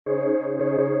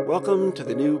Welcome to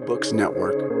the New Books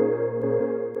Network.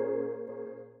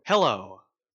 Hello,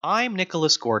 I'm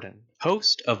Nicholas Gordon,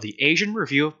 host of the Asian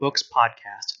Review of Books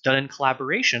podcast, done in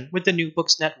collaboration with the New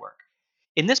Books Network.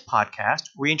 In this podcast,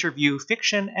 we interview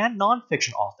fiction and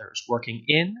nonfiction authors working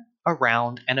in,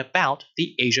 around, and about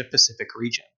the Asia Pacific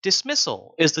region.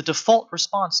 Dismissal is the default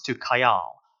response to Khyal,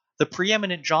 the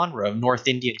preeminent genre of North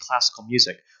Indian classical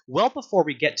music, well before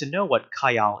we get to know what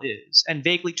Khyal is, and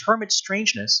vaguely term its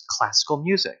strangeness classical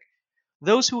music.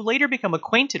 Those who later become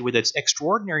acquainted with its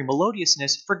extraordinary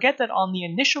melodiousness forget that on the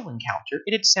initial encounter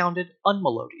it had sounded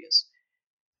unmelodious.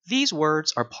 These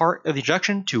words are part of the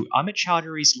introduction to Amit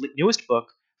Chaudhury's newest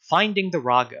book, Finding the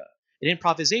Raga, an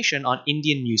improvisation on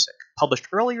Indian music, published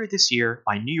earlier this year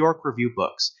by New York Review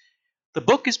Books. The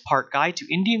book is part guide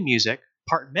to Indian music,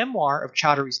 part memoir of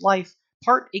Chaudhury's life,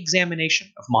 part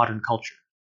examination of modern culture.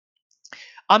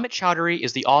 Amit Chaudhury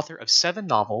is the author of 7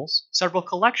 novels, several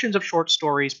collections of short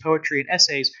stories, poetry, and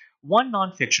essays, 1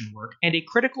 nonfiction work, and a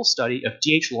critical study of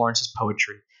D.H. Lawrence's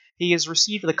poetry. He has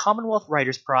received the Commonwealth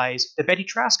Writers' Prize, the Betty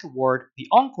Trask Award, the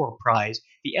Encore Prize,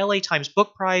 the LA Times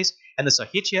Book Prize, and the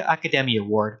Sahitya Akademi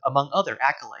Award, among other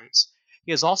accolades.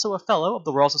 He is also a Fellow of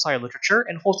the Royal Society of Literature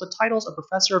and holds the titles of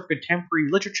Professor of Contemporary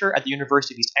Literature at the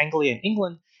University of East Anglia in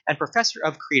England and Professor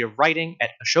of Creative Writing at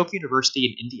Ashoka University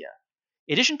in India.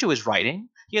 In addition to his writing,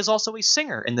 he is also a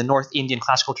singer in the North Indian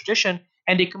classical tradition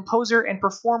and a composer and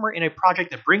performer in a project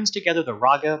that brings together the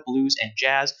raga, blues, and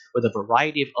jazz with a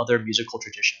variety of other musical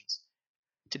traditions.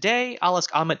 Today, I'll ask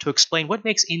Amit to explain what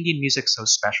makes Indian music so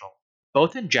special,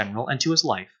 both in general and to his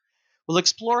life. We'll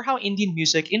explore how Indian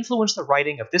music influenced the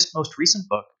writing of this most recent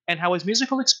book and how his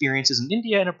musical experiences in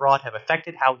India and abroad have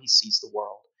affected how he sees the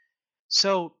world.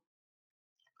 So,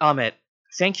 Amit,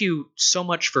 thank you so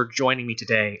much for joining me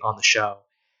today on the show.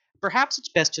 Perhaps it's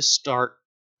best to start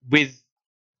with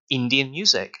Indian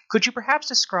music. Could you perhaps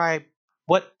describe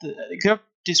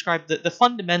the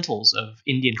fundamentals of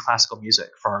Indian classical music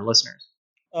for our listeners?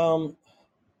 Um,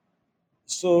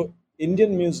 so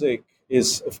Indian music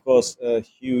is, of course, a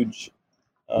huge,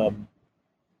 um,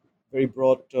 very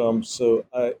broad term.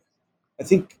 I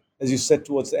think, as you said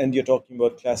towards the end, you're talking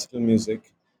about classical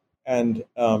music, and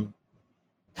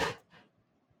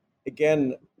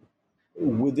again,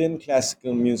 within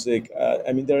classical music,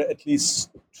 I mean, there are at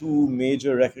least 2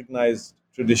 major recognized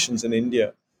traditions in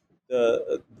India.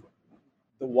 The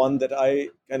the one that I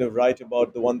kind of write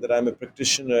about, the one that I'm a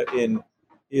practitioner in,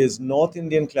 is North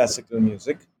Indian classical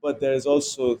music, but there is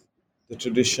also the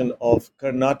tradition of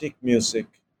Carnatic music,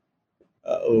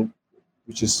 uh,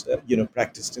 which is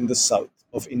practiced in the south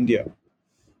of India.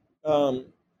 Um,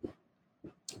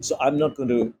 so I'm not going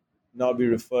to now be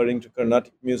referring to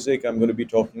Carnatic music. I'm going to be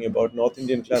talking about North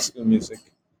Indian classical music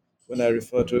when I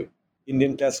refer to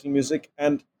Indian classical music.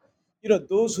 And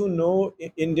those who know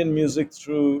Indian music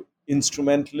through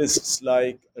instrumentalists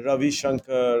like Ravi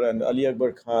Shankar and Ali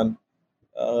Akbar Khan,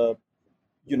 uh,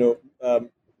 you know, um,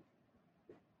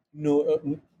 know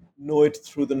know it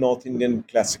through the North Indian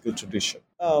classical tradition.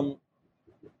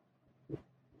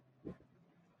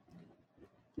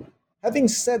 Having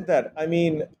said that, I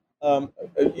mean,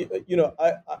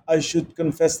 I should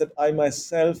confess that I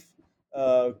myself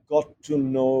got to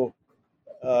know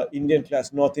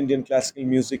North Indian classical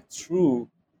music through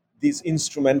these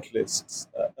instrumentalists.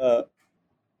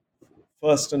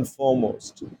 First and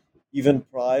foremost, even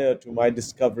prior to my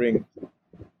discovering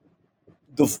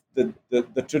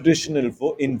the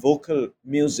traditional in vocal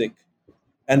music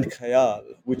and khayal,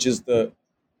 which is the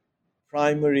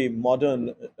primary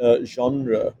modern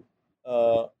genre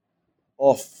uh,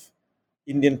 of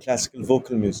Indian classical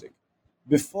vocal music.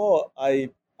 Before I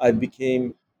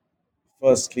became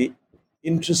firstly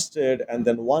interested and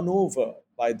then won over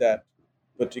by that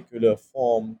particular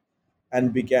form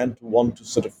and began to want to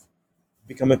sort of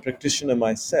become a practitioner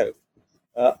myself.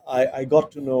 I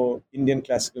got to know Indian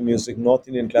classical music, North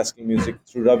Indian classical music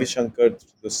through Ravi Shankar,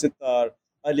 through the sitar,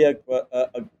 Ali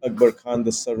Akbar Khan,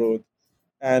 the sarod,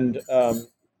 and um,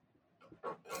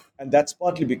 and that's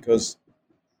partly because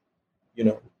you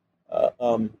know uh,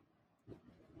 um,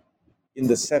 in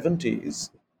the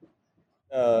 70s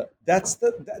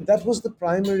that was the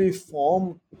primary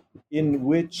form in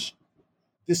which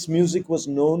this music was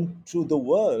known to the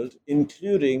world,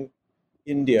 including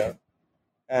India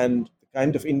and the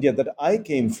kind of India that I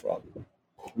came from,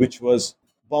 which was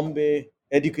Bombay,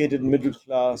 educated middle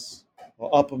class or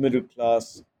upper middle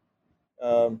class.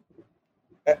 Um,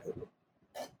 eh,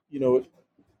 you know,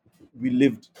 we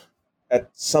lived at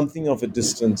something of a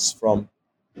distance from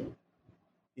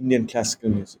Indian classical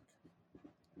music.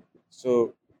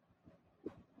 So,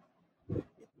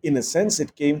 in a sense,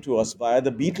 it came to us via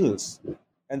the Beatles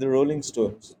and the Rolling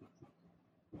Stones,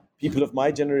 people of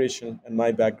my generation and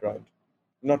my background.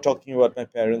 I'm not talking about my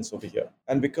parents over here.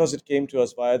 And because it came to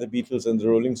us via the Beatles and the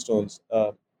Rolling Stones,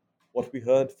 what we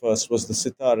heard first was the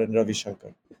sitar and Ravi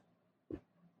Shankar.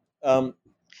 Um,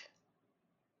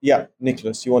 yeah,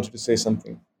 Nicholas, you wanted to say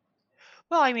something?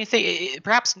 Well, I mean,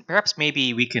 perhaps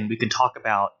maybe we can talk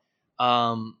about,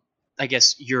 um, I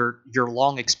guess your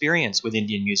long experience with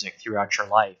Indian music throughout your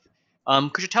life.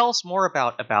 Could you tell us more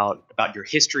about your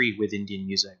history with Indian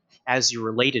music as you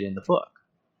related in the book?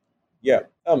 Yeah.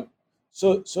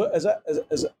 So as I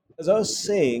was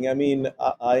saying, I mean,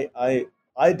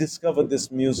 I discovered this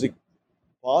music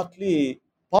partly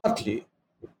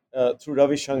through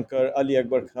Ravi Shankar, Ali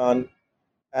Akbar Khan,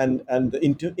 and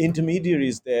the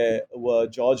intermediaries there were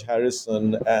George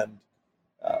Harrison and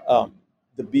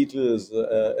the Beatles,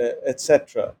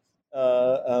 etc.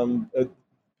 Uh, um, uh,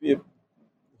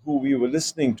 who we were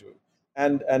listening to,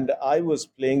 and I was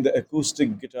playing the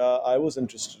acoustic guitar. I was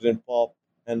interested in pop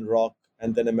and rock,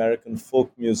 and then American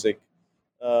folk music,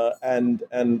 and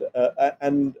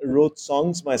wrote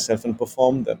songs myself and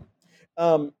performed them.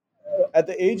 Um, at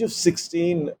the age of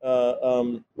 16,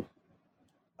 I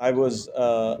was,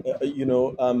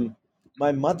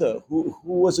 my mother, who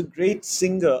was a great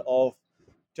singer of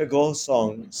Tagore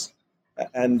songs,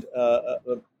 and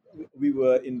we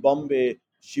were in Bombay.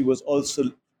 She was also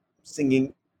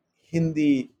singing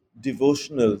Hindi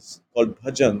devotionals called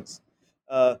bhajans.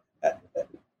 Uh,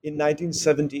 in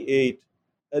 1978,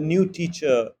 a new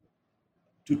teacher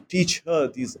to teach her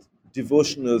these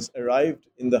devotionals arrived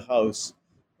in the house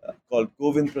called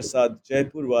Govind Prasad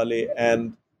Jaipurwale,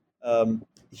 and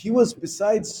he was,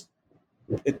 besides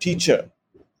a teacher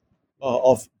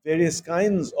of various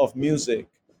kinds of music,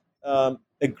 a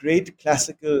great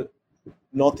classical,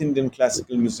 North Indian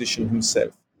classical musician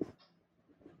himself.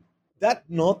 That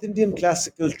North Indian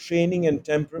classical training and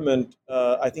temperament,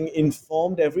 I think,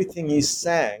 informed everything he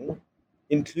sang,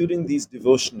 including these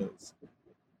devotionals.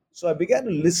 So I began to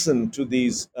listen to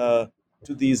these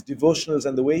devotionals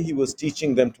and the way he was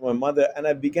teaching them to my mother, and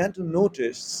I began to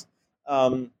notice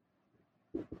um,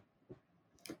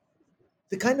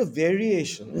 the kind of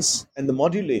variations and the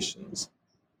modulations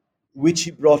which he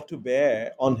brought to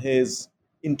bear on his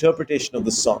interpretation of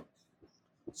the song.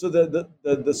 So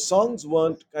the songs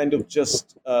weren't kind of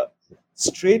just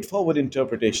straightforward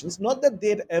interpretations. Not that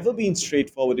they'd ever been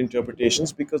straightforward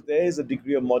interpretations, because there is a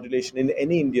degree of modulation in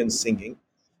any Indian singing.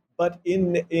 But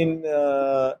in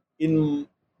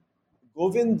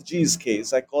Govind Ji's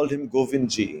case, I called him Govind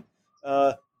Ji.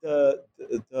 The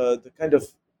kind of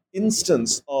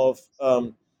instance of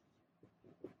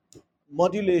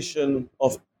modulation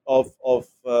of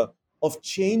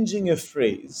changing a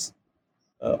phrase,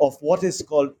 of what is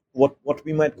called what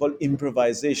we might call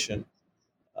improvisation,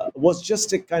 was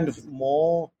just a kind of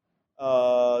more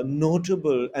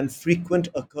notable and frequent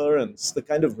occurrence, the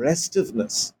kind of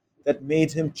restiveness that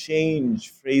made him change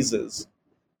phrases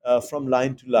from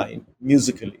line to line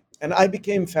musically. And I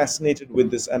became fascinated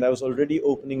with this, and I was already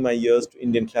opening my ears to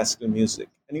Indian classical music.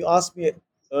 And you asked me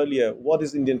earlier, what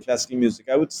is Indian classical music?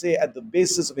 I would say at the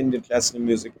basis of Indian classical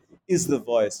music is the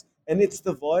voice, and it's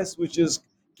the voice which is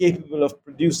capable of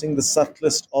producing the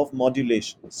subtlest of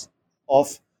modulations,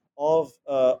 of of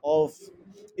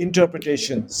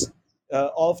interpretations,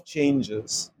 of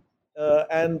changes,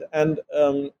 and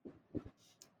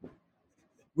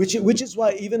which is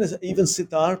why even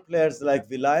sitar players like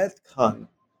Vilayat Khan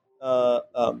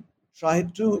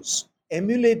tried to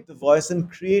emulate the voice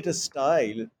and create a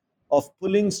style of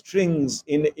pulling strings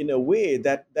in a way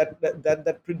that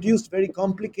produced very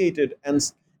complicated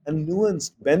and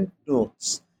nuanced bent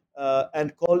notes,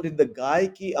 and called it the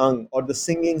gaiki ang, or the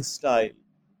singing style,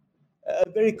 a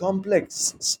very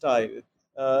complex style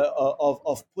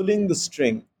of pulling the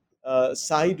string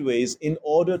sideways in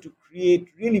order to create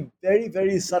really very,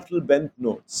 very subtle bent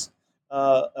notes,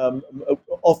 of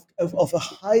a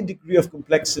high degree of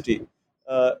complexity,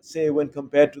 say, when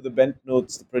compared to the bent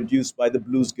notes produced by the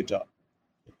blues guitar.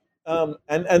 And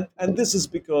this is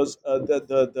because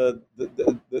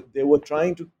they were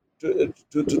trying to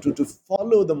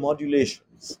follow the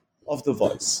modulations of the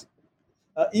voice.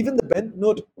 Even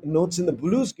the notes in the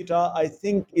blues guitar, I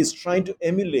think, is trying to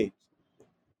emulate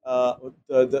uh,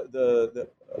 the, the, the, the,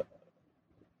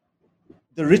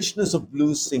 the richness of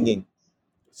blues singing.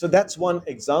 So that's one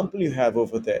example you have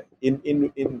over there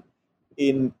in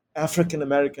African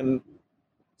American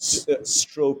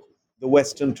stroke, the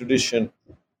Western tradition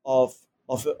of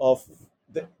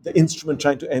the instrument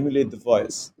trying to emulate the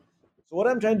voice. So what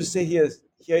I'm trying to say here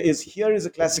is a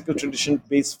classical tradition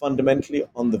based fundamentally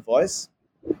on the voice.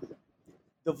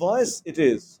 The voice it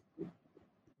is,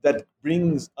 that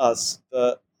brings us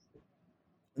the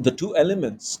two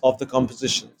elements of the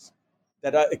compositions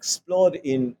that are explored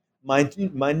in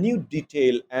minute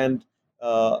detail and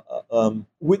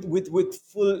with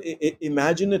full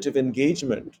imaginative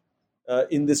engagement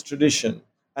in this tradition.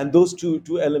 And those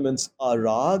two elements are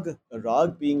a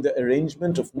rag being the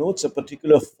arrangement of notes, a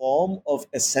particular form of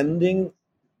ascending,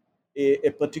 a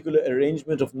particular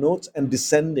arrangement of notes, and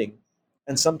descending.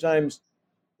 And sometimes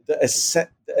the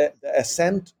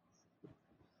ascent,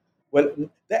 well,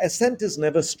 the ascent is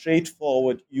never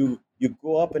straightforward. You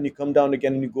go up and you come down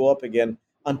again, and you go up again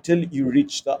until you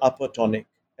reach the upper tonic,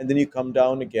 and then you come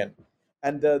down again.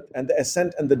 And the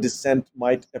ascent and the descent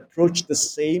might approach the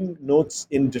same notes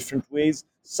in different ways.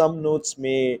 Some notes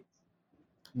may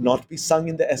not be sung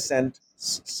in the ascent.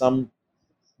 Some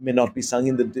may not be sung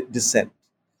in the descent.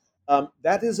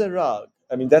 That is a rag.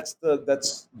 I mean,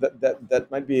 that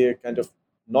might be a kind of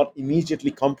not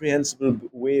immediately comprehensible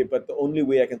way, but the only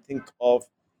way I can think of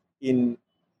in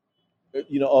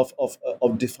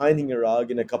of defining a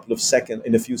rag in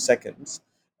a few seconds.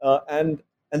 And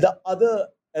the other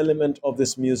element of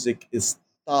this music is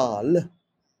tal,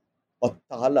 or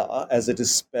tala as it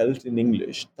is spelled in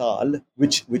English, tal,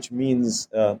 which means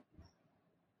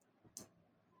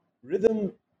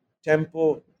rhythm,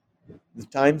 tempo, the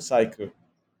time cycle.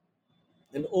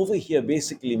 And over here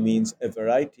basically means a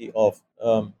variety of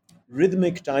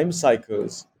rhythmic time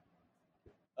cycles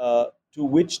to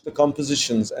which the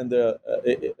compositions and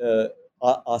the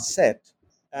are set,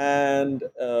 and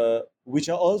which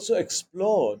are also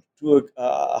explored to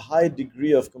a high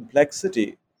degree of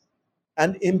complexity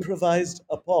and improvised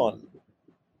upon.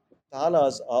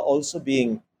 Talas are also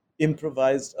being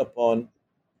improvised upon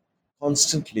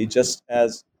constantly, just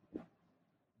as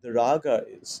the raga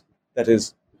is. That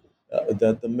is,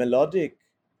 the melodic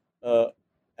uh,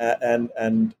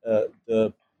 and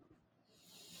the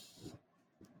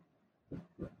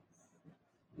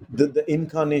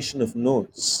incarnation of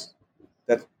notes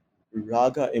that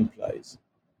raga implies,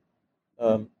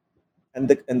 um, and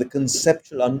the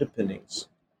conceptual underpinnings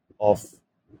of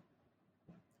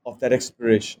that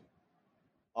exploration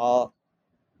are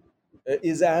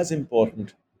is as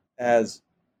important as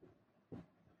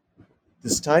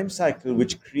this time cycle,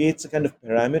 which creates a kind of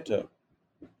parameter,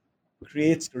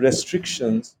 creates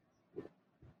restrictions,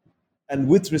 and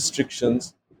with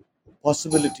restrictions,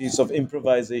 possibilities of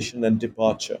improvisation and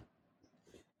departure.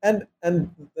 And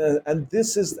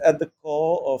this is at the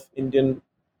core of Indian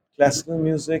classical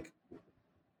music,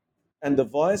 and the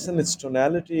voice and its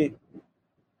tonality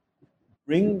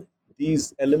bring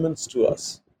these elements to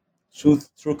us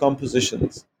through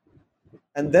compositions.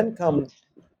 And then come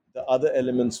the other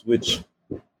elements which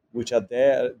are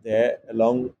there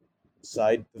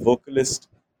alongside the vocalist,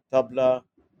 tabla,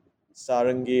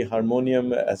 sarangi,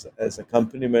 harmonium as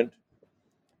accompaniment.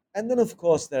 And then, of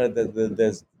course, there's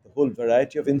the whole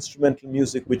variety of instrumental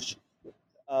music which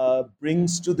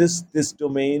brings to this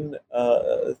domain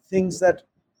things that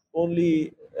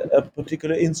only a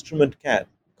particular instrument can,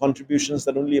 contributions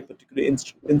that only a particular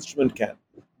instrument can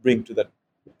bring to that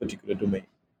particular domain,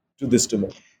 to this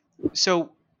domain.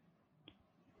 So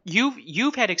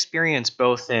you've had experience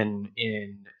both in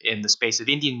the space of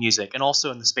Indian music and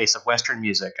also in the space of Western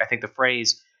music. I think the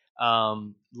phrase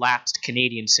lapsed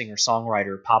Canadian singer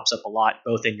songwriter pops up a lot,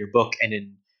 both in your book and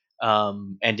in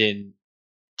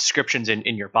descriptions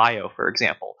in your bio, for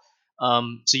example.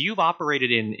 So you've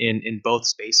operated in both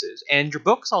spaces, and your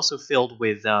book's also filled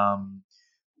with I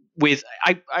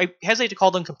hesitate to call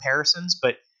them comparisons,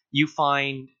 but you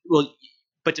find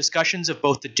but discussions of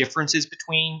both the differences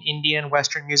between Indian and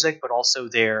Western music, but also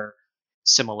their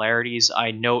similarities.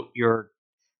 I note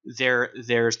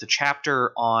there's the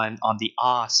chapter on the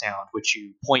ah sound, which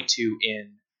you point to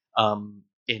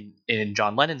in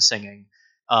John Lennon singing.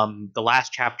 The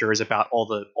last chapter is about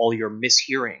all your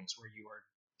mishearings, where you are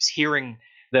hearing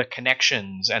the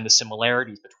connections and the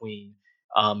similarities between,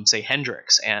 say,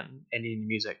 Hendrix and Indian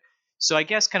music. So I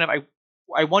guess kind of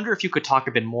I wonder if you could talk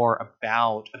a bit more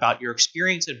about your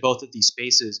experience in both of these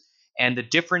spaces and the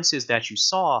differences that you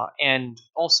saw, and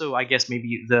also I guess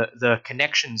maybe the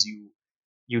connections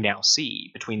you now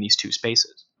see between these two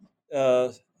spaces.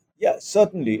 Uh, yeah,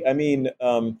 certainly. I mean,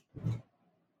 when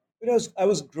I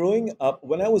was growing up,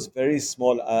 when I was very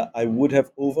small, I would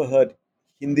have overheard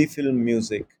Hindi film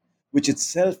music, which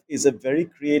itself is a very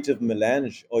creative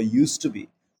melange, or used to be,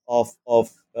 of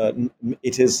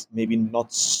it is maybe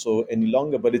not so any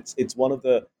longer, but it's one of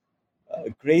the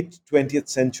great 20th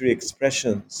century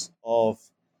expressions of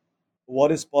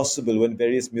what is possible when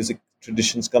various music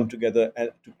traditions come together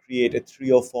and to create a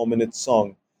 3 or 4 minute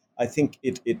song. I think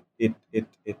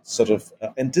it sort of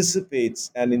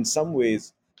anticipates and in some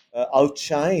ways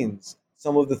outshines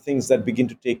some of the things that begin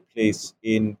to take place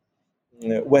in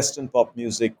Western pop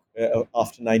music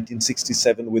after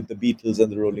 1967 with the Beatles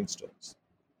and the Rolling Stones.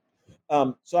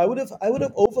 So I would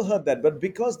have overheard that, but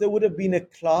because there would have been a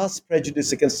class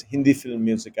prejudice against Hindi film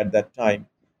music at that time,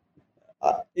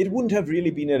 it wouldn't have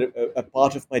really been a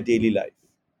part of my daily life.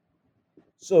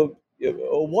 So,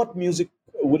 what music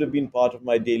would have been part of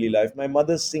my daily life? My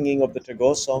mother's singing of the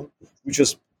Tagore song, which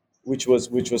was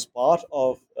which was part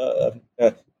of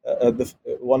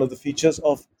one of the features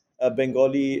of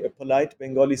Bengali polite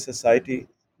Bengali society.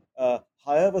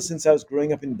 However, since I was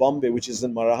growing up in Bombay, which is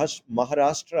in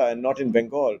Maharashtra and not in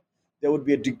Bengal, there would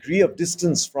be a degree of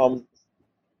distance from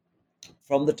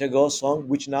the Tagore song,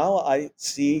 which now I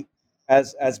see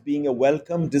as being a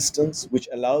welcome distance, which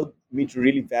allowed me to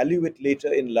really value it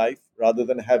later in life rather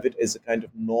than have it as a kind of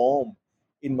norm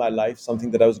in my life, something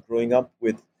that I was growing up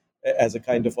with as a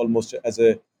kind of almost as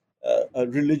a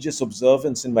religious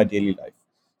observance in my daily life,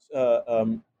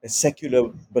 a secular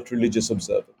but religious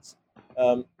observance.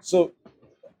 So,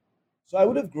 so I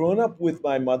would have grown up with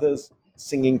my mother's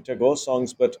singing Tagore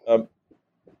songs, but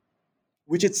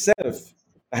which itself,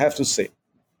 I have to say,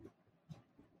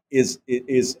 is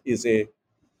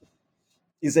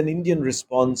is an Indian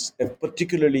response, a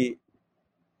particularly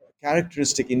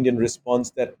characteristic Indian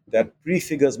response that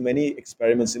prefigures many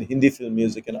experiments in Hindi film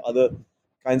music and other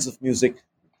kinds of music,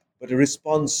 but a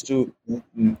response to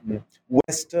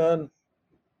Western,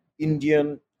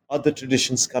 Indian, other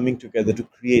traditions coming together to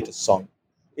create a song.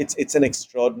 It's an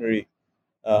extraordinary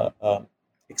uh, uh,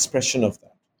 expression of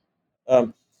that.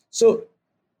 Um, so,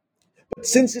 but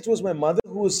since it was my mother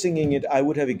who was singing it, I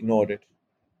would have ignored it.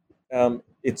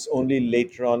 It's only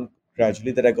later on,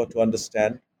 gradually, that I got to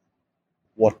understand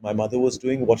what my mother was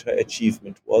doing, what her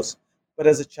achievement was. But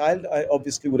as a child, I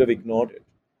obviously would have ignored it.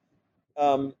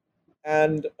 Um,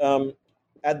 and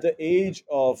at the age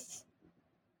of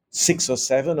 6 or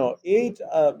 7 or 8,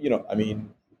 I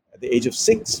mean, at the age of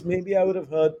 6, maybe I would have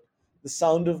heard The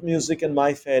Sound of Music and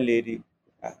My Fair Lady.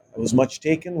 I was much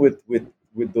taken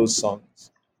with those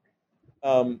songs.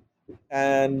 Um,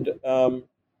 and a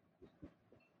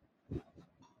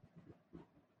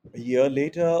year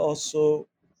later or so,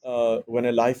 when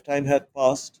a lifetime had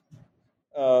passed,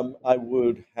 I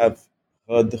would have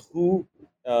heard The Who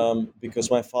because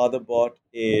my father bought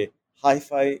a hi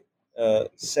fi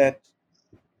set,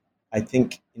 I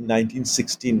think in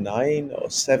 1969 or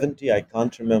 70, I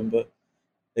can't remember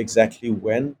exactly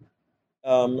when.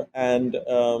 And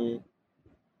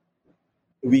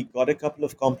we got a couple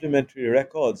of complimentary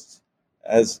records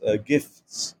as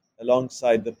gifts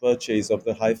alongside the purchase of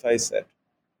the hi fi set.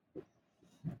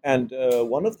 And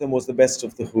one of them was the best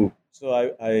of The Who. So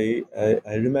I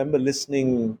remember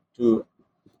listening to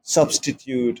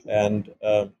Substitute and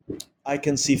I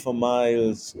Can See for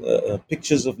Miles,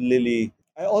 Pictures of Lily.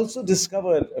 I also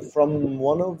discovered from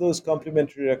one of those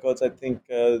complimentary records, I think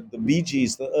the Bee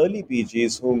Gees, the early Bee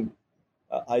Gees, whom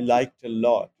I liked a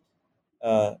lot.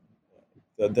 Uh,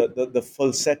 the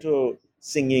falsetto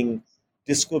singing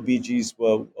disco Bee Gees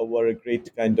were a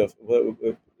great kind of were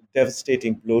a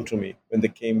devastating blow to me when they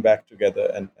came back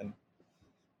together and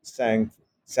sang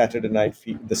Saturday Night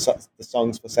the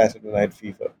songs for Saturday Night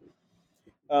Fever.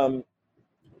 Um,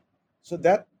 so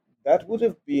that would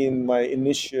have been my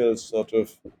initial sort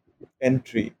of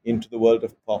entry into the world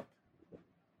of pop,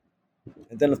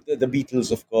 and then the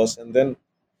Beatles, of course, and then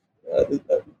uh,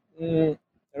 uh, mm,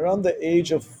 around the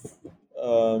age of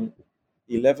um,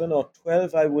 11 or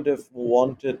 12, I would have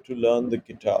wanted to learn the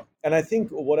guitar. And I think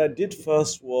what I did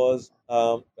first was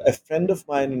a friend of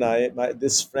mine and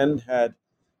this friend had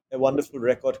a wonderful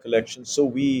record collection. So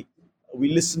we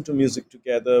listened to music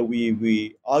together.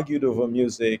 We argued over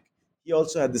music. He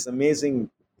also had this amazing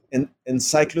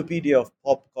encyclopedia of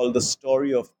pop called The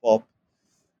Story of Pop.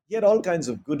 He had all kinds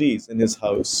of goodies in his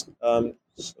house.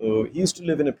 So he used to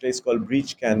live in a place called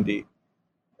Breach Candy.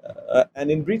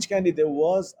 And in Breach Candy, there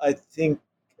was, I think,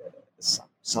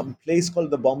 some place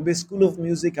called the Bombay School of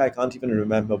Music. I can't even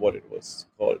remember what it was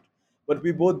called. But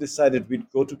we both decided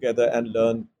we'd go together and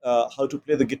learn how to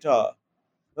play the guitar.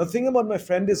 Now, the thing about my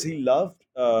friend is he loved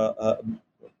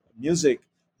music,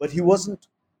 but he wasn't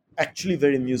actually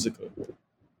very musical.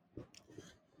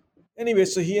 Anyway,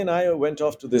 so he and I went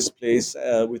off to this place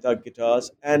with our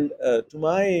guitars, and to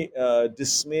my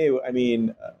dismay, I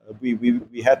mean,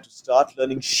 we had to start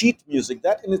learning sheet music.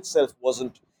 That in itself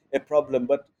wasn't a problem,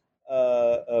 but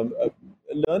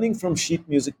learning from sheet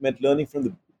music meant learning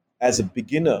from as a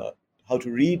beginner, how to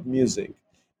read music.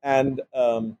 And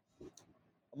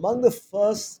among the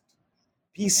first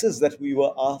pieces that we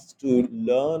were asked to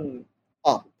learn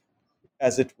up,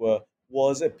 as it were,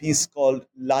 was a piece called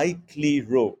Lightly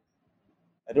Row.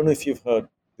 I don't know if you've heard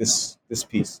this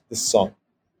piece, this song.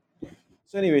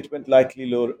 So anyway, it went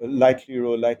lightly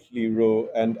row,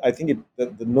 and I think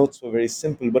the notes were very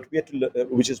simple, but we had to,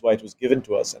 which is why it was given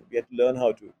to us, and we had to learn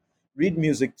how to read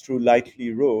music through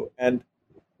lightly row, and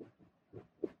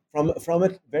from a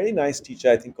very nice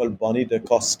teacher, I think called Bonnie da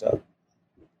Costa,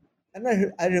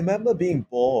 and I remember being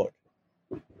bored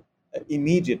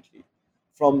immediately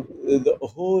from the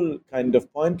whole kind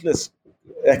of pointless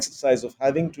exercise of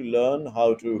having to learn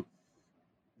how to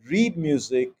read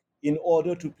music in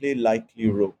order to play lightly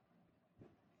row.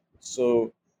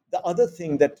 So the other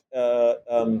thing that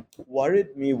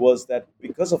worried me was that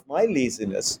because of my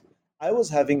laziness, I was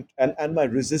having and my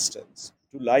resistance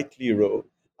to lightly row,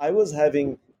 I was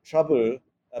having trouble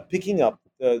picking up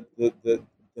the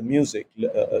music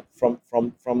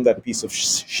from that piece of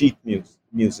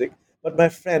music. But my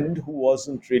friend, who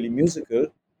wasn't really musical,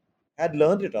 had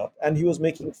learned it up, and he was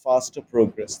making faster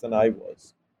progress than I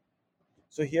was.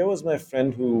 So here was my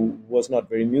friend who was not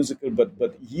very musical,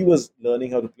 but he was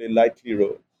learning how to play lightly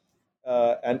row,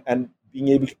 and being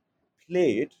able to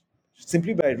play it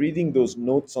simply by reading those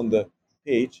notes on the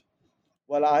page,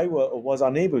 while was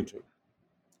unable to.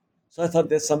 So I thought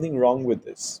there's something wrong with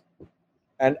this,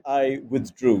 and I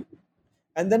withdrew.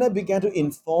 And then I began to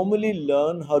informally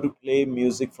learn how to play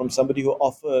music from somebody who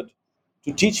offered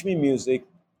to teach me music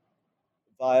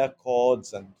via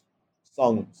chords and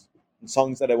songs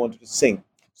that I wanted to sing.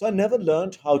 So I never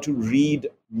learned how to read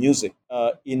music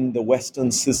in the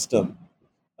Western system,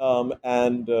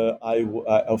 and I,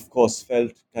 of course,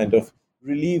 felt kind of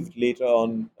relieved later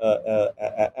on,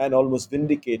 and almost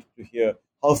vindicated to hear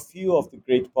how few of the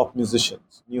great pop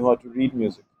musicians knew how to read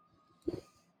music.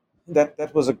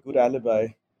 That was a good alibi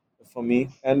for me,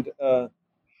 and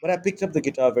but I picked up the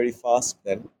guitar very fast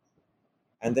then,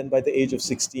 and then by the age of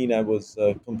 16, I was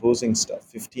composing stuff,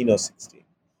 15 or 16,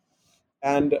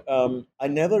 and I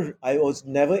was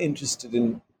never interested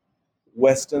in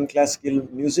Western classical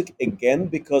music, again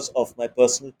because of my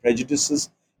personal prejudices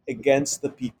against the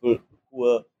people who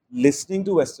were listening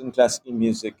to Western classical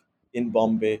music in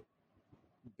Bombay.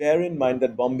 Bear in mind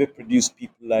that Bombay produced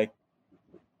people like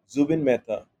Zubin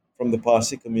Mehta from the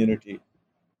Parsi community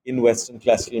in Western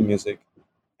classical music,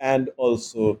 and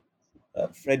also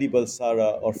Freddie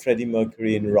Balsara or Freddie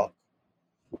Mercury in rock.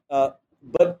 Uh,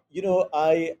 but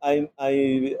I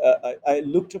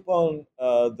looked upon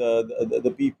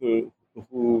the people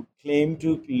who claim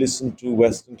to listen to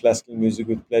Western classical music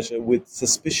with pleasure, with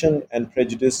suspicion and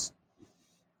prejudice,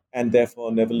 and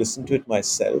therefore never listened to it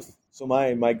myself. So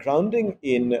my grounding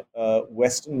in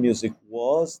Western music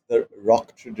was the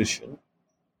rock tradition.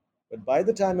 But by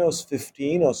the time I was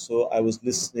 15 or so, I was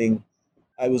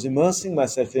immersing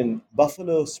myself in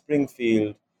Buffalo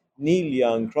Springfield, Neil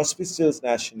Young, Crosby, Stills,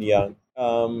 Nash and Young,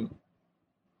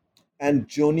 and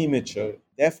Joni Mitchell.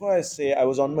 Therefore, I say I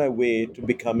was on my way to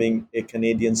becoming a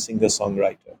Canadian singer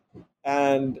songwriter.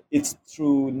 And it's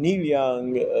through Neil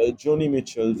Young, Joni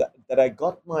Mitchell, that I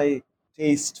got my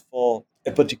taste for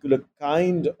a particular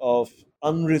kind of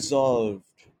unresolved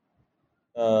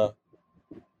uh,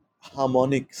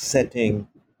 harmonic setting,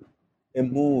 a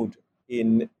mood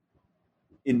in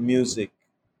music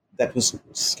that was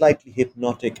slightly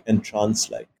hypnotic and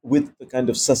trance-like, with the kind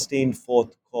of sustained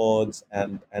fourth chords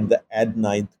and the add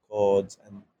ninth chords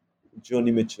and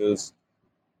Joni Mitchell's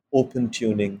open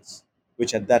tunings,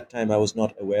 which at that time I was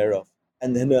not aware of,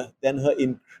 and then her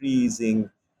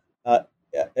increasing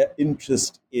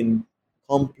interest in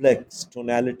complex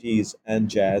tonalities and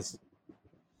jazz,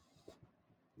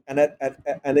 and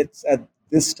it's at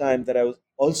this time that I was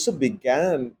also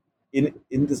began in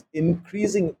this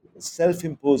increasing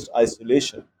self-imposed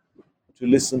isolation to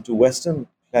listen to Western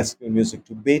classical music,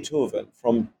 to Beethoven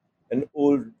from an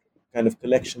old kind of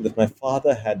collection that my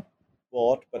father had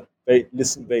bought, but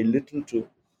listened very little to,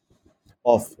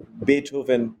 of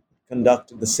Beethoven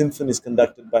conducted, the symphonies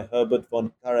conducted by Herbert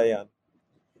von Karajan.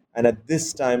 And at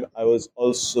this time, I was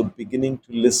also beginning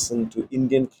to listen to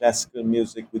Indian classical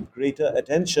music with greater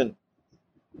attention,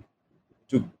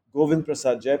 to Govind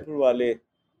Prasad Jaipurwale,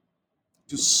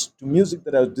 to music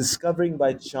that I was discovering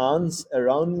by chance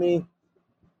around me,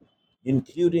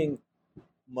 including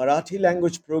Marathi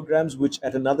language programs, which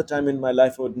at another time in my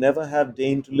life I would never have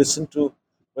deigned to listen to,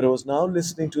 but I was now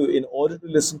listening to in order to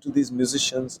listen to these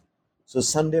musicians. So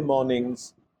Sunday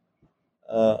mornings,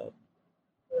 uh,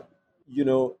 you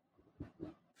know,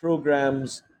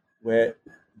 programs where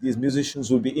these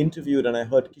musicians would be interviewed, and I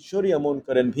heard Kishori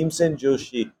Amonkar and Bhimsen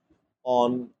Joshi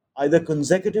on either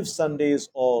consecutive Sundays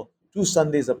or 2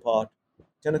 Sundays apart.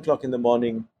 10 o'clock in the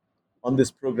morning on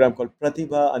this program called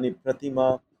Pratibha Ani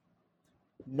Pratima,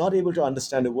 not able to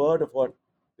understand a word of what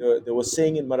they were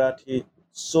saying in Marathi,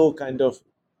 so kind of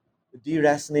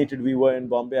deracinated we were in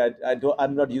Bombay.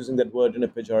 I'm not using that word in a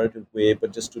pejorative way,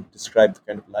 but just to describe the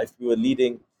kind of life we were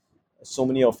leading. So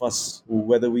many of us, who,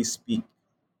 whether we speak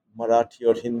Marathi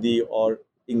or Hindi or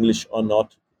English or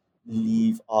not,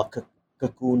 live our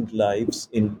cocooned lives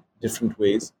in different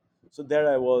ways. So there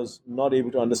I was, not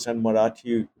able to understand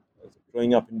Marathi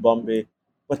growing up in Bombay,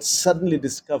 but suddenly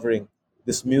discovering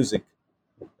this music,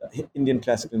 Indian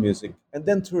classical music. And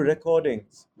then through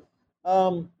recordings,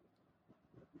 um,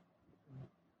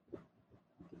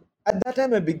 at that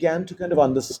time I began to kind of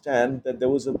understand that there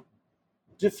was a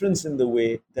difference in the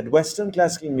way that Western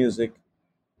classical music,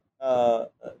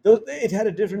 it had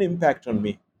a different impact on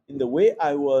me in the way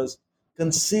I was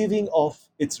conceiving of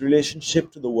its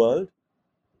relationship to the world,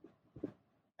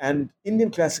 and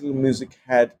Indian classical music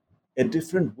had a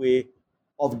different way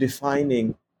of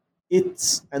defining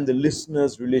its and the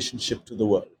listener's relationship to the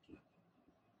world.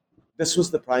 This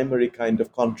was the primary kind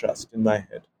of contrast in my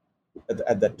head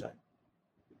at that time.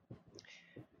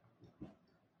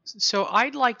 So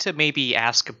I'd like to maybe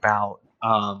ask about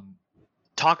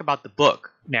talk about the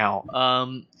book now.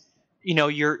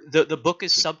 The book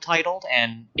is subtitled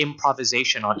and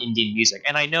improvisation on Indian music,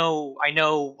 and I know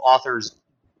authors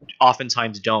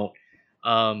oftentimes don't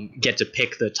get to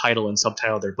pick the title and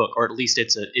subtitle of their book, or at least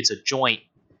it's a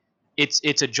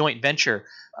joint venture.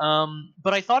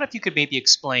 But I thought if you could maybe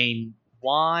explain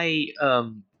why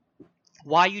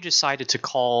you decided to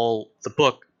call the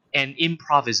book an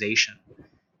improvisation.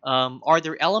 Are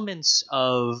there elements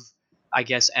of, I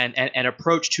guess, an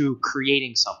approach to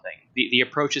creating something? The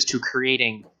approaches to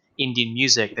creating Indian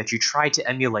music that you try to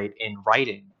emulate in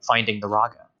writing, finding the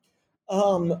raga.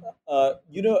 Um, uh,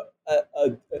 you know, uh, uh,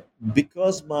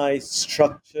 because my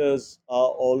structures are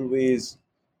always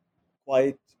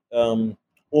quite um,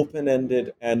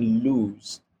 open-ended and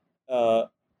loose, uh,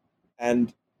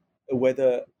 and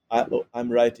whether I'm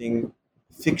writing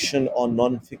fiction or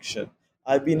non-fiction,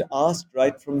 I've been asked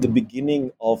right from the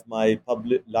beginning of my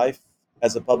public life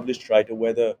as a published writer,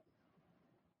 whether,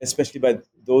 especially by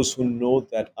those who know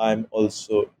that I'm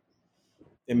also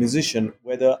a musician,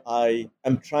 whether I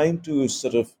am trying to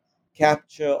sort of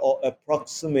capture or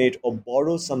approximate or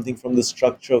borrow something from the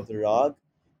structure of the rag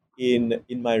in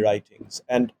my writings.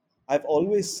 And I've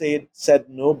always said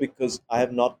no, because I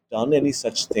have not done any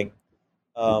such thing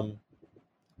um,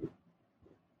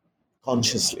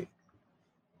 consciously.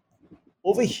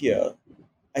 Over here,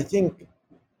 I think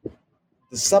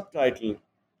the subtitle,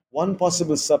 one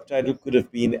possible subtitle could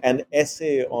have been an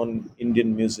essay on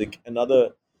Indian music.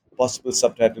 Another possible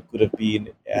subtitle could have been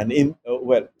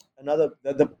another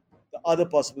the other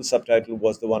possible subtitle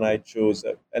was the one I chose,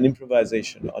 an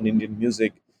improvisation on Indian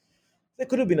music. There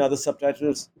could have been other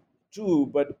subtitles too,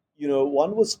 but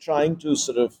one was trying to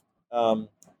sort of um,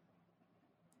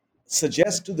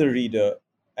 suggest to the reader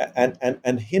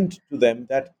and hint to them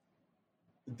that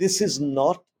this is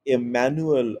not a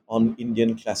manual on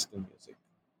Indian classical music,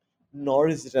 nor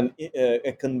is it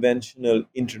a conventional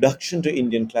introduction to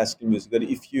Indian classical music. That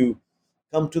if you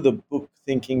come to the book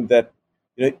thinking that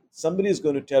somebody is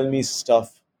going to tell me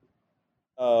stuff,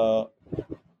 uh,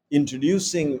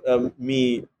 introducing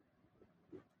me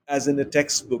as in a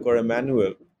textbook or a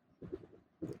manual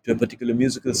to a particular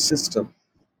musical system,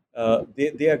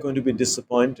 they are going to be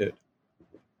disappointed,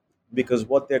 because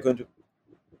what they're going to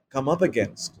come up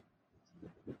against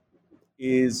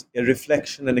is a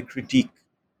reflection and a critique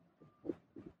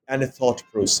and a thought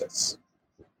process.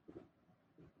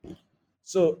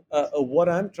 So, what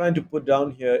I'm trying to put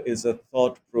down here is a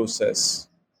thought process,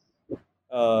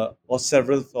 or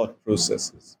several thought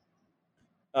processes,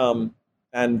 um,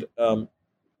 and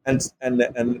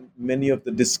and many of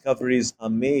the discoveries are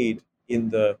made in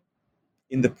the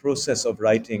process of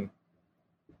writing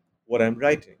what I'm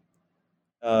writing.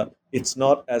 It's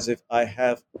not as if I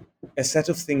have a set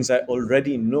of things I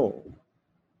already know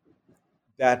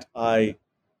that I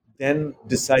then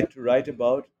decide to write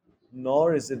about,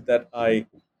 nor is it that I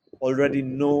already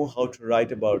know how to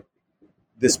write about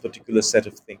this particular set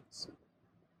of things.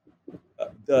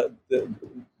 The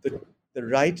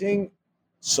writing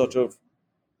sort of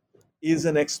is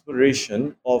an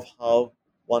exploration of how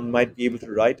one might be able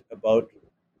to write about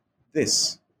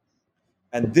this.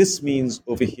 And this means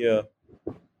over here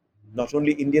not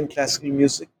only Indian classical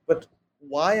music, but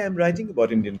why I'm writing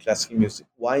about Indian classical music,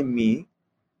 why me,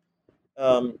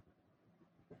 um,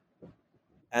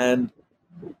 and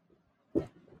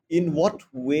in what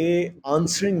way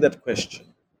answering that question,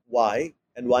 why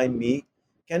and why me,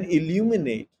 can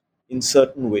illuminate in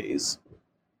certain ways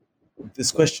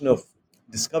this question of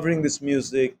discovering this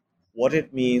music, what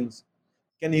it means,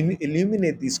 can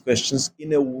illuminate these questions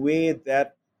in a way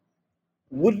that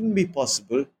wouldn't be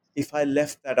possible if I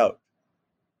left that out.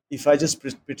 If I just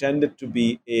pretended to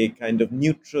be a kind of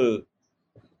neutral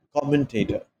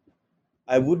commentator,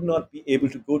 I would not be able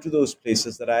to go to those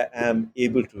places that I am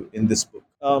able to in this book.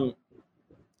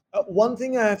 One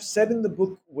thing I have said in the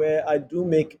book where I do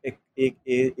make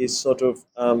a sort of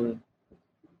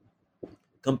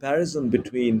comparison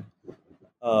between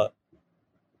uh,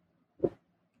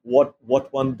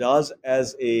 what one does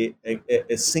as a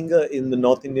singer in the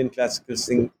North Indian classical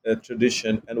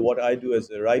tradition and what I do as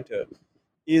a writer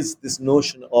is this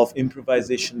notion of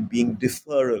improvisation being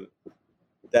deferral.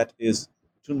 That is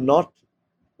to not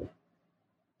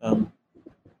um,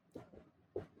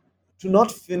 to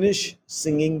not finish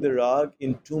singing the rag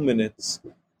in 2 minutes,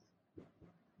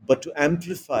 but to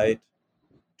amplify it,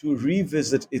 to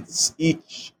revisit its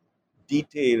each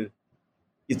detail,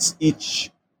 its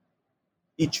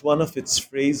each one of its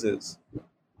phrases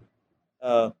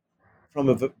uh, from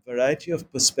a variety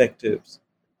of perspectives,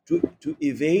 to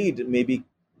evade maybe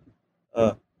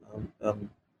uh, um, um,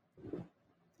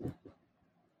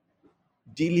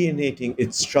 delineating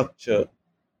its structure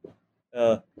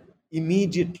uh,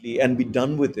 immediately and be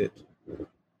done with it.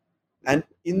 And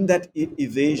in that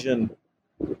evasion,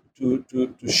 to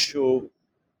show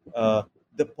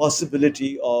the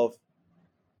possibility of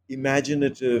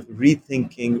imaginative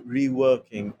rethinking,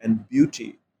 reworking, and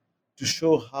beauty, to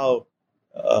show how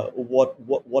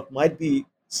what might be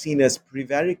seen as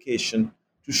prevarication,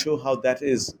 to show how that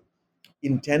is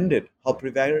intended, how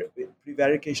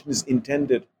prevarication is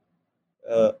intended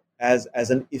as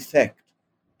an effect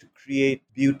to create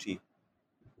beauty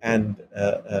and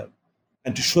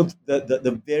and to show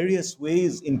the various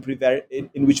ways in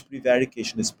which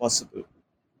prevarication is possible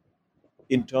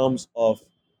in terms of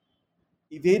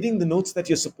evading the notes that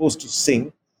you're supposed to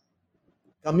sing,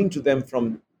 coming to them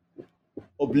from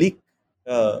oblique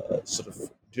sort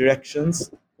of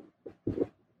directions,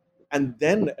 and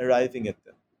then arriving at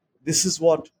them. This is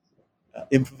what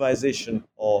improvisation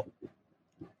or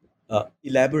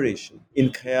elaboration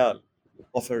in khayal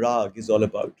of a rag is all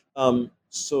about.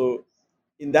 So,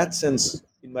 in that sense,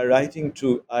 in my writing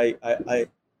too, I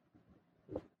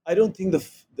don't think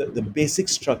the basic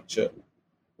structure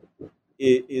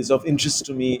is of interest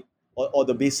to me, or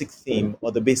the basic theme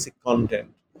or the basic content,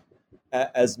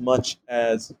 as much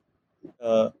as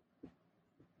uh,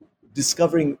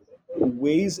 discovering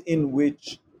ways in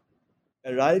which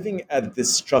arriving at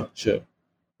this structure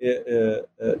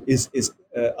is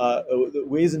the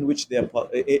ways in which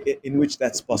in which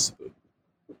that's possible.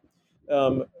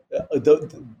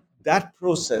 That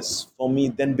process for me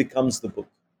then becomes the book.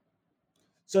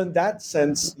 So in that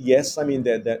sense, yes, I mean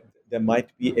there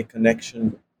might be a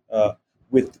connection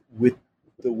with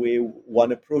the way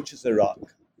one approaches a rock,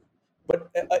 but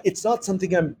it's not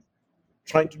something I'm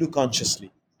trying to do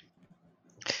consciously.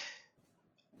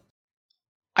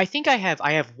 I think I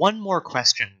have one more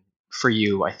question for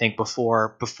you. I think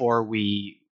before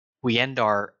we end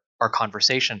our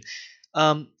conversation,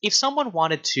 if someone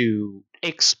wanted to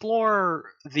explore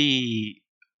the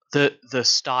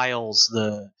styles,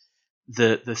 the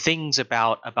things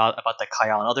about the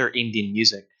Kayal and other Indian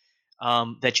music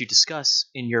that you discuss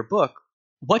in your book,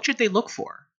 what should they look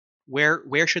for?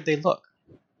 Where should they look?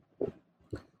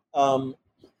 Um,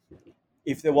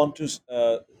 if they want to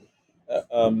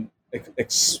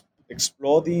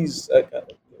explore these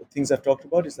things I've talked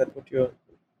about, is that what you're?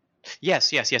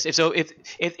 Yes, yes, yes. If so,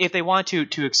 if they want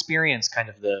to experience kind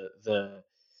of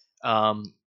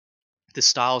um, the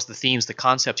styles, the themes, the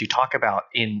concepts you talk about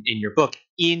in your book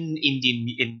in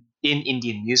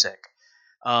Indian music,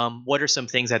 what are some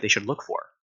things that they should look for?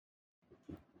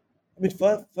 I mean,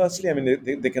 firstly, I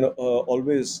mean, they can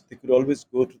always they could always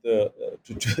go to the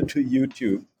to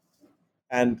YouTube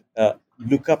and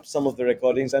look up some of the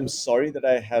recordings. I'm sorry that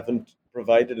I haven't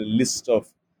provided a list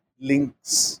of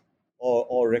links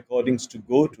or recordings to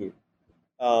go to,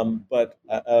 but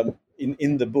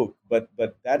in the book. But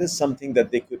that is something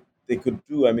that they could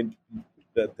do. I mean,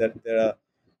 that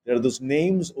there are those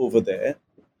names over there.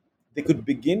 They could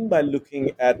begin by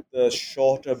looking at the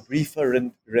shorter,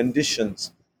 briefer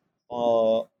renditions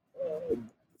uh,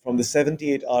 from the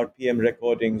 78 RPM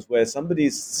recordings, where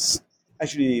somebody's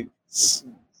actually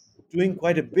doing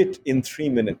quite a bit in 3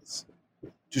 minutes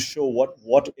to show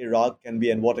what a rag can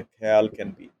be and what a khayal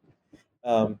can be.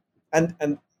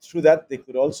 And through that, they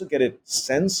could also get a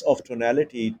sense of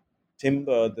tonality,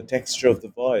 timbre, the texture of the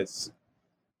voice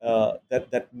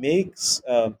that makes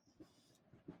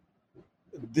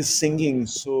this singing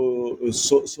so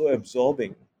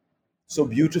absorbing, so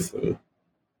beautiful.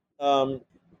 Um,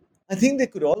 I think they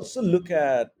could also look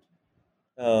at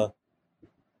uh,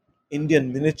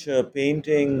 Indian miniature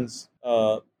paintings.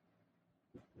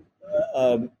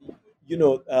 Um, you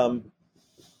know,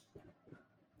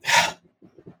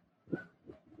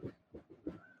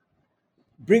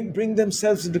 bring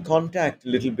themselves into contact a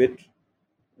little bit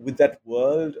with that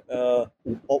world, where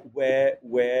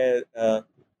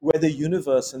the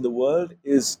universe and the world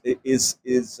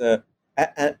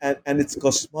and its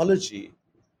cosmology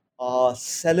are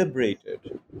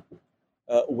celebrated,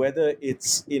 whether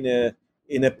it's in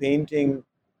a painting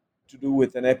to do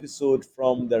with an episode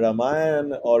from the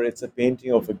Ramayana, or it's a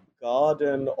painting of a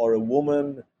garden or a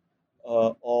woman,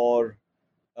 uh, or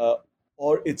uh,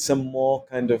 or it's a more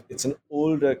kind of it's an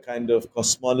older kind of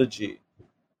cosmology,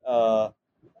 uh,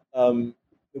 um,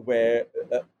 where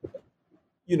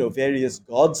various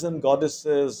gods and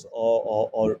goddesses,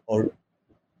 or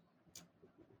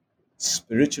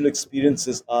spiritual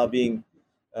experiences are being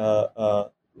uh, uh,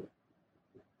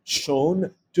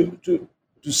 shown.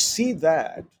 To see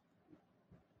that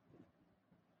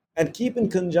and keep in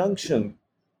conjunction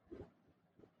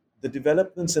the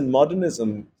developments in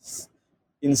modernism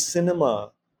in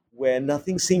cinema, where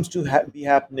nothing seems to be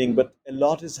happening, but a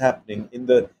lot is happening in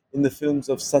the films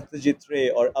of Satyajit Ray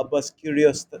or Abbas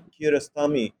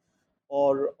Kiarostami,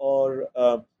 or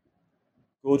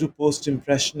go to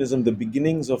post-impressionism, the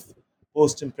beginnings of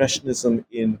post-impressionism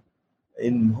in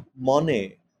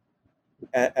Monet,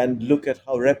 and look at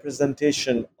how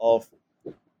representation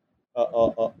uh,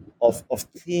 uh, uh, of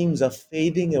themes are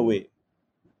fading away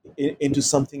into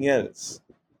something else.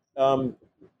 Um,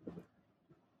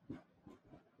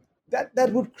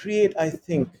 that would create, I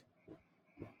think,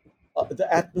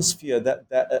 the atmosphere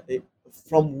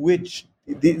from which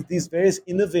these various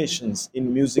innovations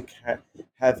in music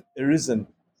have arisen.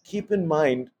 Keep in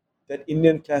mind that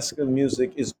Indian classical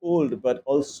music is old, but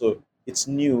also it's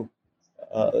new.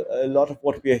 A lot of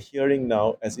what we are hearing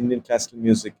now as Indian classical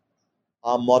music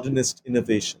are modernist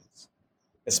innovations,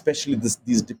 especially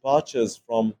these departures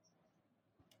from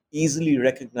easily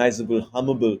recognizable,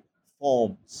 hummable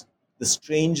forms. The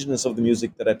strangeness of the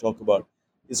music that I talk about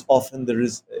is often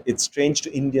it's strange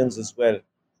to Indians as well,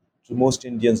 to most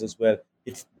Indians as well.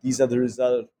 These are the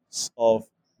results of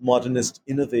modernist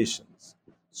innovations.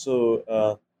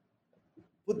 So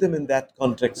put them in that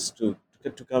context to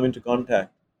come into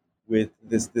contact with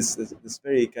this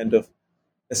very kind of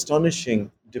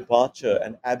astonishing departure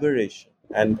and aberration,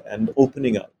 and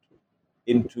opening up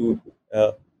into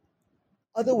uh,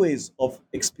 other ways of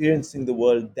experiencing the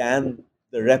world than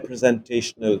the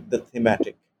representational, the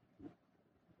thematic.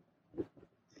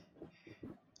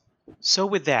 So,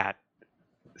 with that,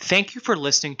 thank you for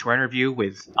listening to our interview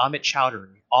with Amit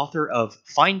Chowdhury, author of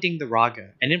Finding the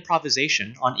Raga, an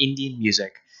improvisation on Indian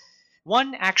music.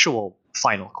 One actual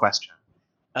final question.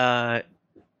 Uh,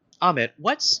 Amit,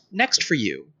 what's next for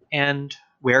you, and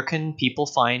where can people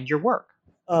find your work?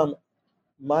 Um,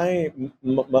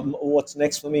 what's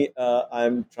next for me?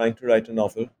 I'm trying to write a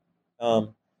novel.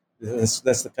 That's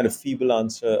the kind of feeble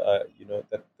answer,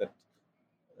 that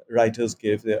writers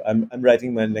give. I'm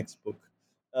writing my next book.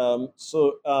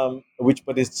 Which,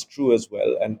 but it's true as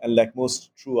well, and like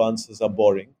most true answers are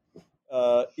boring,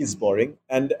 is boring,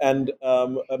 and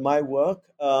my work.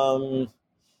 Uh,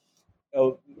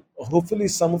 Hopefully,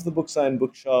 some of the books are in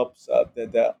bookshops.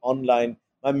 They're online.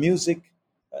 My music,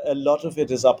 a lot of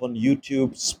it is up on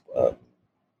YouTube.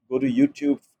 Go to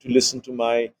YouTube to listen to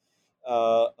my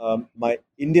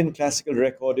Indian classical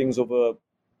recordings over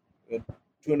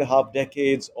 2.5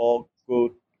 decades, or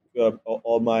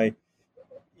or my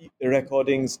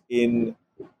recordings in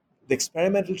the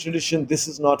experimental tradition. This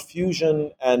is not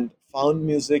fusion and found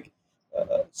music.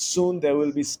 Soon there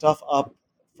will be stuff up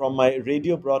from my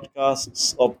radio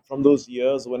broadcasts from those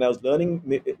years when I was learning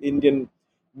Indian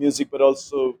music, but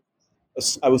also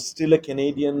I was still a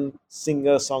Canadian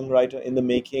singer songwriter in the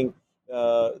making.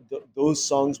 Those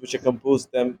songs which I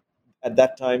composed them at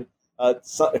that time, a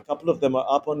couple of them are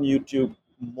up on YouTube.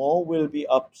 More will be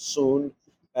up soon,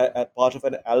 at part of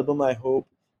an album, I hope,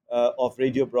 of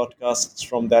radio broadcasts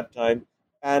from that time.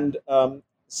 And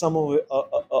some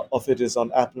of it is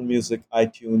on Apple Music,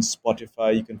 iTunes,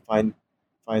 Spotify. You can find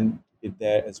it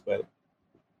there as well.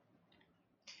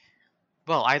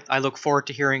 Well, I look forward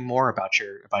to hearing more about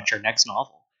your next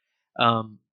novel.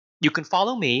 Um, you can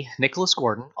follow me, Nicholas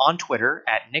Gordon, on Twitter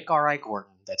at NickRI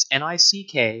Gordon. That's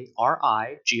NickRigordon.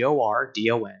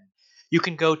 You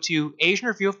can go to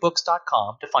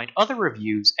AsianReviewOfBooks.com to find other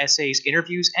reviews, essays,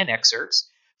 interviews, and excerpts.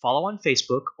 Follow on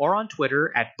Facebook or on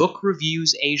Twitter at Book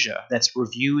Reviews Asia. That's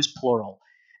reviews plural.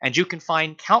 And you can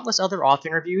find countless other author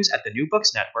interviews at the New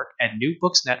Books Network at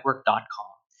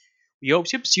newbooksnetwork.com. We hope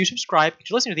you subscribe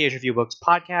to listen to the Asian Review Books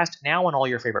podcast now on all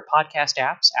your favorite podcast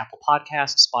apps, Apple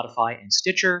Podcasts, Spotify, and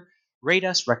Stitcher. Rate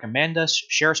us, recommend us,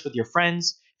 share us with your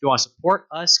friends if you want to support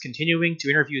us continuing to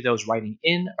interview those writing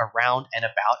in, around, and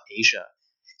about Asia.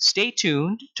 Stay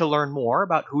tuned to learn more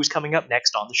about who's coming up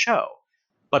next on the show.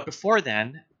 But before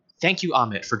then, thank you,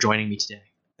 Amit, for joining me today.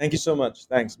 Thank you so much.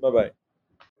 Thanks. Bye-bye.